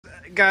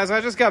Guys,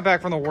 I just got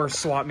back from the worst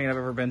swap meet I've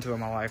ever been to in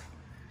my life.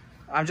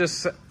 I'm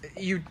just...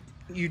 You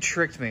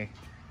tricked me.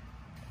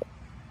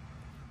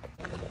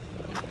 Do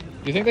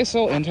you think they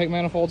sell intake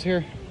manifolds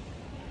here?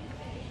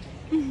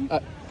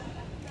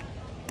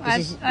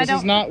 This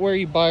is not where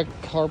you buy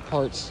car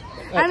parts.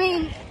 I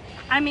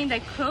mean, they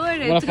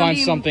could. I'm gonna find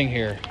something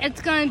here.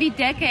 It's gonna be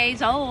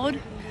decades old.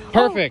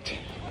 Perfect.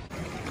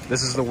 Oh.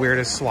 This is the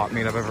weirdest swap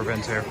meet I've ever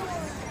been to.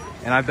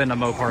 And I've been to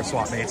Mopar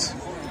swap meets.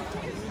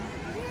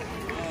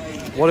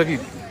 What have you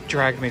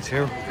dragged me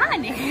to?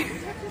 Honey.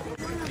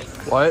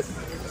 What?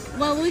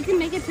 Well, we can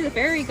make it to the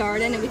fairy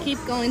garden and we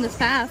keep going this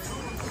path.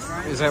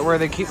 Is that where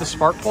they keep the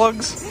spark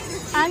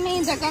plugs? I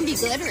mean, they're gonna be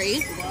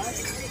glittery.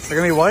 They're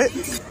gonna be what?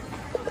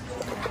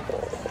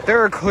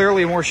 There are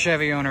clearly more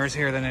Chevy owners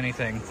here than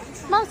anything.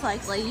 Most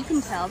likely, you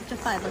can tell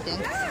just by looking.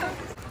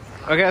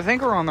 Okay, I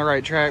think we're on the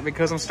right track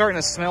because I'm starting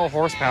to smell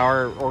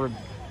horsepower, or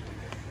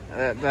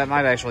that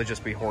might actually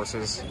just be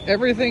horses.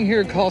 Everything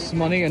here costs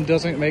money and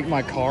doesn't make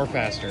my car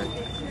faster.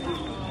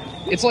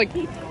 It's like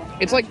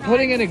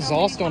putting an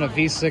exhaust on a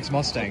V6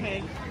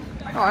 Mustang.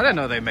 Oh, I didn't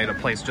know they made a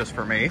place just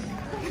for me.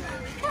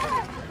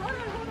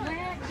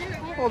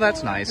 Well,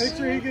 that's nice.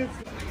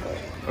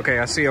 Okay,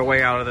 I see a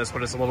way out of this,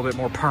 but it's a little bit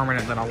more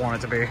permanent than I want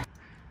it to be.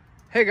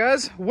 Hey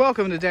guys,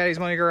 welcome to Daddy's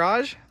Money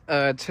Garage.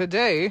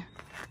 Today,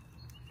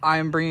 I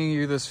am bringing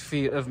you this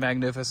feat of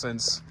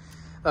magnificence.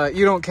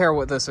 You don't care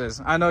what this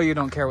is. I know you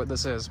don't care what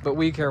this is, but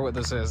we care what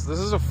this is. This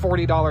is a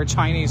 $40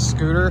 Chinese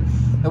scooter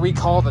that we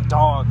call the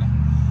Dong.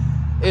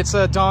 It's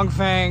a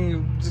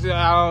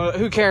Dongfeng,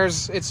 who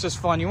cares? It's just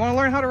fun. You want to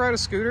learn how to ride a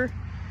scooter?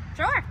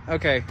 Sure.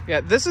 Okay,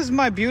 yeah, this is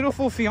my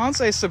beautiful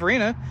fiance,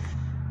 Sabrina.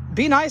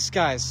 Be nice,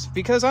 guys,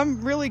 because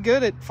I'm really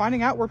good at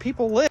finding out where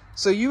people live.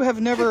 So you have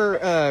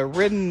never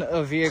ridden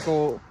a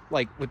vehicle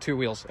like with two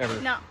wheels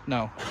ever? No.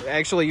 No.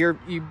 Actually,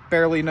 you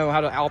barely know how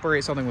to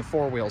operate something with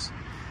four wheels.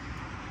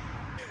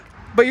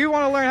 But you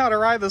want to learn how to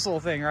ride this little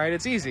thing, right?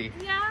 It's easy.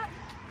 Yeah.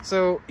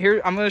 So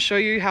here, I'm going to show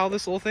you how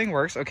this little thing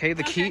works. Okay,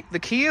 the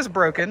key is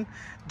broken.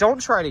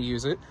 Don't try to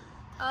use it.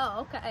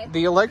 Oh, okay.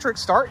 The electric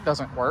start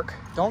doesn't work.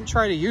 Don't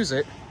try to use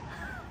it.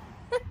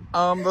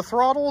 The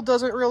throttle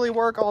doesn't really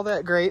work all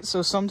that great,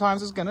 so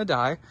sometimes it's gonna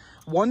die.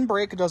 One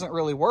brake doesn't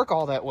really work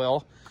all that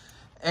well.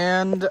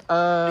 And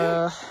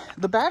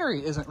the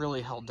battery isn't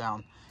really held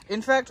down.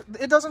 In fact,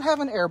 it doesn't have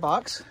an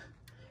airbox.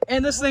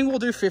 And this thing will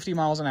do 50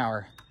 miles an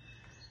hour.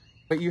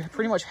 But you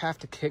pretty much have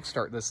to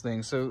kickstart this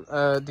thing.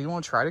 So do you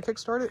want to try to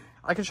kickstart it?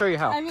 I can show you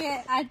how. I mean,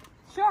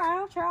 sure,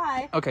 I'll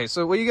try. Okay,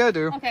 so what you gotta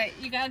do... Okay,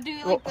 you gotta do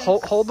it like this.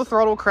 Hold the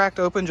throttle cracked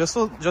open just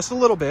a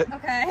little bit.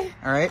 Okay.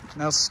 All right,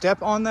 now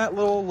step on that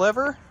little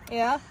lever.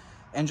 Yeah.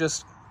 And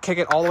just kick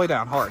it all the way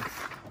down hard.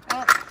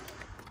 Oh.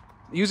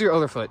 Use your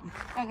other foot.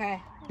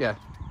 Okay. Yeah.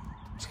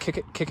 Just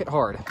kick it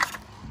hard.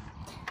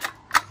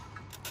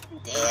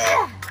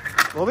 Yeah.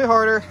 A little bit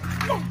harder.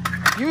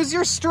 Use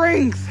your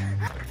strength.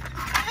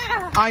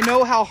 I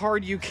know how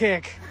hard you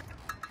kick.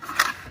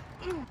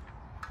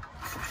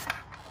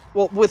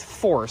 Well, with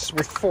force,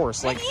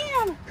 like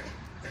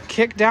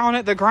kick down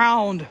at the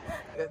ground.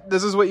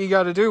 This is what you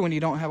got to do when you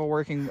don't have a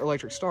working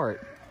electric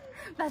start.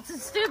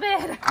 That's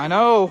stupid. I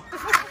know.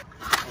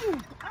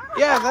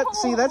 Yeah,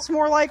 that's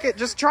more like it.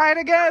 Just try it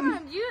again.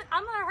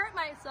 I'm gonna hurt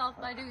myself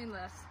by doing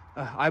this.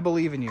 I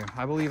believe in you.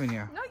 I believe in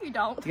you. No, you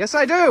don't. Yes,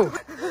 I do.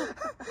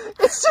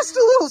 It's just a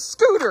little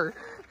scooter.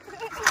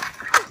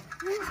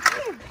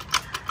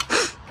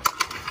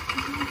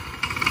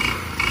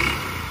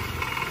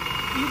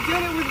 You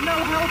did it with no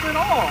help at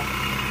all.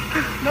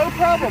 No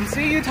problem.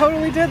 See, you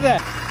totally did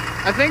that.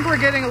 I think we're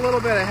getting a little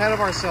bit ahead of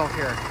ourselves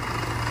here.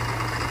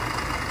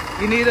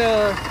 You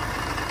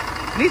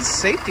need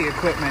safety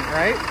equipment,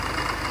 right?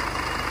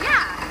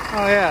 Yeah.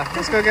 Oh yeah,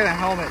 let's go get a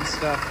helmet and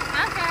stuff.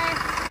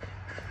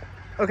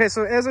 Okay. Okay,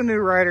 so as a new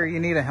rider, you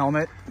need a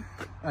helmet.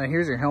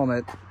 Here's your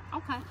helmet.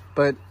 Okay.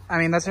 But I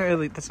mean, that's not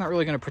really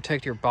going to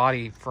protect your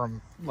body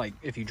from, like,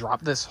 if you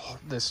drop this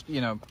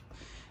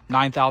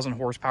 9,000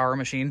 horsepower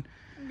machine.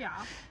 Yeah.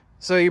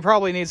 So you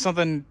probably need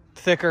something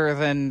thicker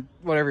than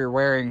whatever you're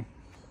wearing,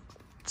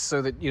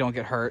 so that you don't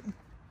get hurt.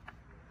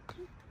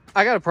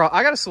 I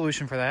got a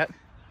solution for that.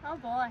 Oh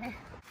boy.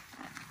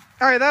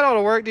 All right, that ought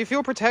to work. Do you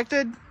feel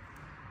protected?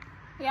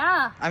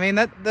 Yeah. I mean,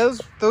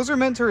 those are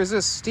meant to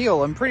resist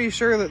steel. I'm pretty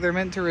sure that they're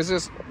meant to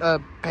resist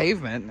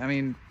pavement. I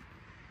mean,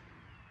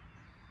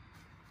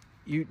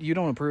 you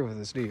don't approve of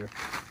this, do you?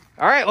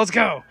 All right, let's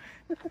go.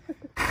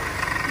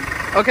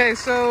 Okay,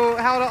 so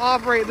how to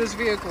operate this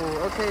vehicle.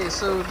 Okay,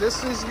 so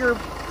this is your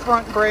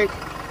front brake.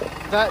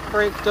 That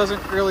brake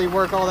doesn't really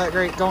work all that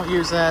great. Don't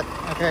use that.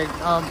 Okay,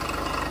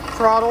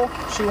 throttle.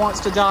 She wants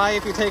to die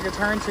if you take a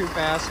turn too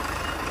fast.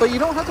 But you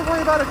don't have to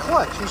worry about a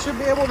clutch. You should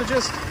be able to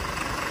just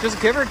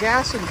give her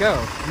gas and go.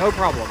 No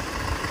problem.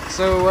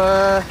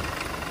 So,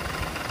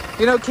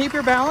 keep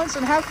your balance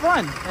and have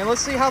fun. And let's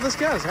see how this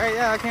goes. All right,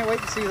 yeah, I can't wait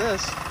to see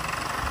this.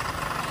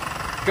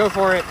 Go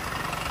for it.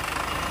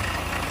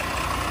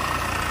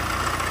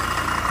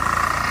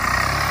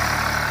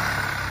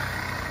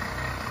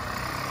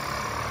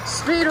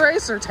 Speed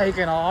racer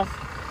taking off.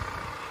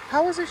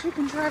 How is it she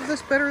can drive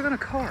this better than a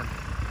car?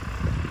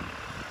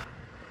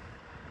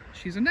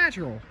 She's a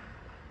natural.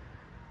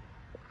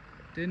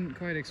 Didn't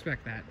quite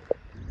expect that.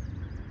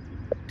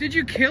 Did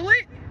you kill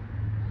it?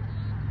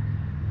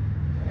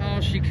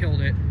 Oh, she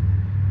killed it.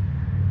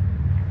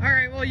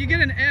 Alright, well, you get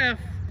an F.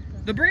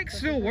 The brakes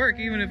still work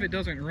even if it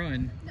doesn't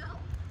run. No.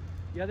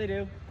 Yeah, they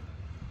do.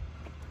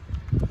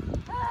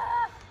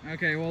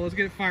 Okay, well, let's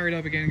get it fired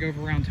up again and go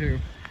for round 2.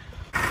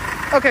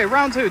 Okay,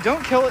 round 2.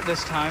 Don't kill it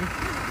this time.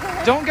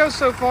 Don't go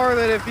so far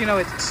that if, you know,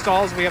 it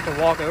stalls, we have to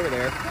walk over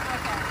there.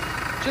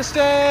 Okay. Just,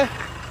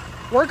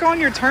 work on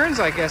your turns,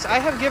 I guess. I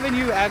have given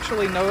you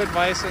actually no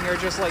advice, and you're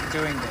just, like,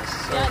 doing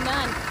this. So. Yeah,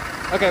 none.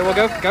 Okay, well,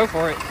 go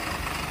for it.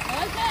 Okay,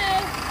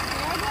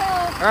 here I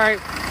All right,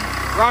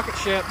 rocket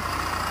ship.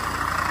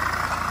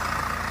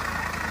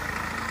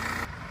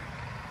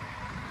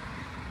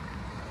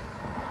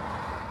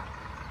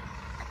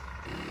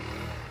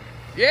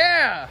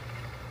 Yeah!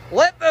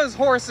 Let those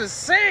horses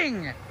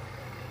sing!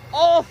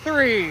 All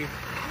 3!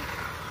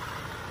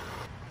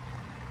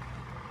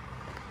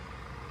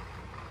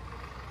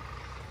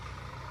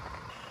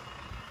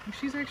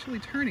 She's actually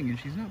turning and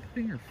she's not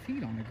putting her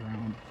feet on the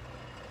ground.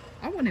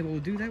 I wasn't able to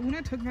do that when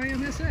I took my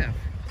MSF.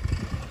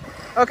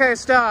 Okay,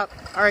 stop.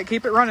 All right,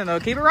 keep it running though.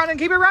 Keep it running,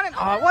 keep it running.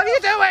 Oh, what are you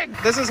doing?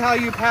 This is how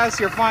you pass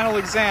your final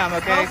exam,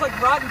 okay? Smells like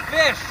rotten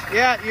fish.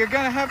 Yeah, you're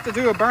gonna have to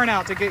do a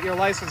burnout to get your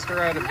license to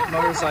ride a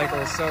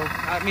motorcycle. So,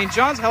 I mean,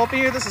 John's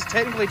helping you. This is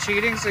technically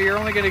cheating, so you're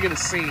only gonna get a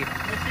C. All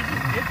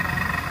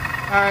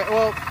right,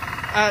 well,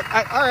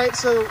 all right,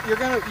 so you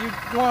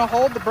wanna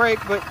hold the brake,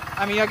 but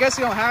I mean, I guess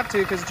you don't have to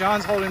because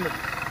John's holding the,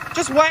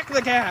 just whack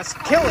the gas.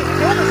 Kill it,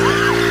 kill this.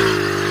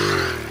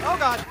 Oh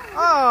God,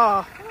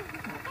 oh.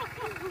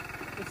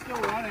 It's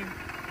still running.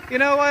 You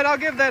know what? I'll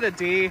give that a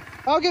D.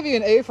 I'll give you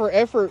an A for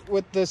effort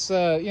with this,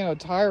 you know,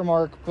 tire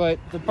mark, but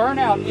The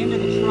burnout into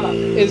the truck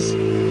is, you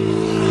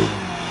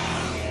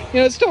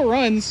know, it still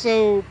runs,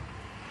 so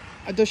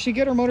does she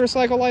get her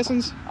motorcycle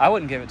license? I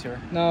wouldn't give it to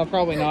her. No,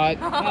 probably not.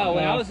 No,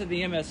 when I was at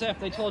the MSF,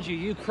 they told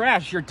you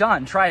crashed, you're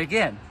done, try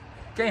again.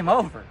 Game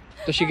over.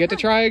 Does she get to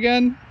try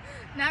again?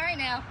 Not right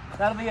now.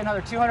 That'll be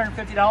another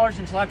 $250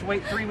 and she'll have to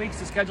wait 3 weeks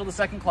to schedule the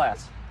second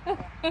class.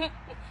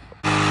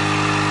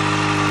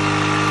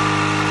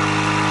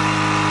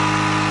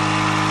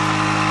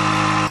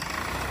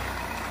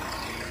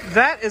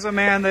 That is a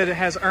man that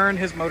has earned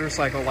his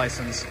motorcycle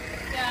license.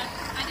 Yeah,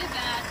 I did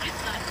that.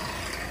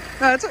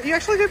 I sucked. No, you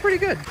actually did pretty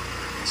good.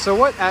 So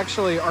what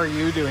actually are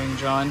you doing,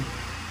 John?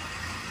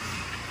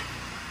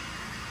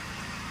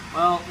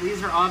 Well,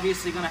 these are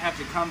obviously going to have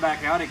to come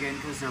back out again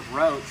because they're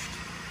broached.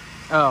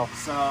 Oh.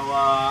 So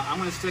I'm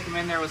going to stick them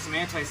in there with some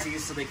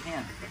anti-seize so they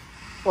can.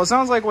 Well, it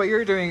sounds like what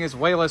you're doing is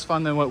way less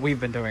fun than what we've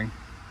been doing.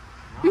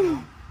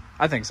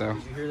 I think so.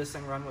 Did you hear this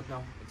thing run with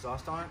no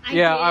exhaust on it?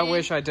 I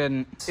wish I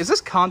didn't. Is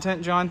this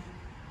content, John?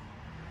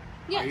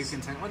 Yes. Are you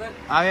content with it?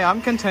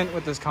 I'm content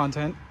with this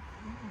content.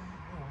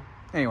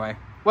 Anyway,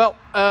 well,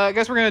 I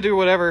guess we're going to do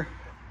whatever.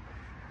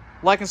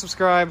 Like and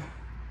subscribe.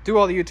 Do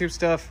all the YouTube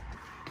stuff.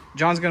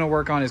 John's going to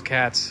work on his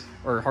cats,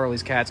 or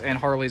Harley's cats, and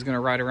Harley's going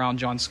to ride around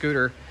John's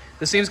scooter.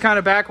 This seems kind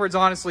of backwards,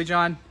 honestly,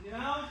 John. You know,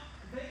 I'm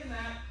thinking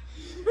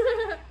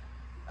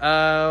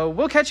that.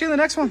 We'll catch you in the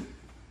next one.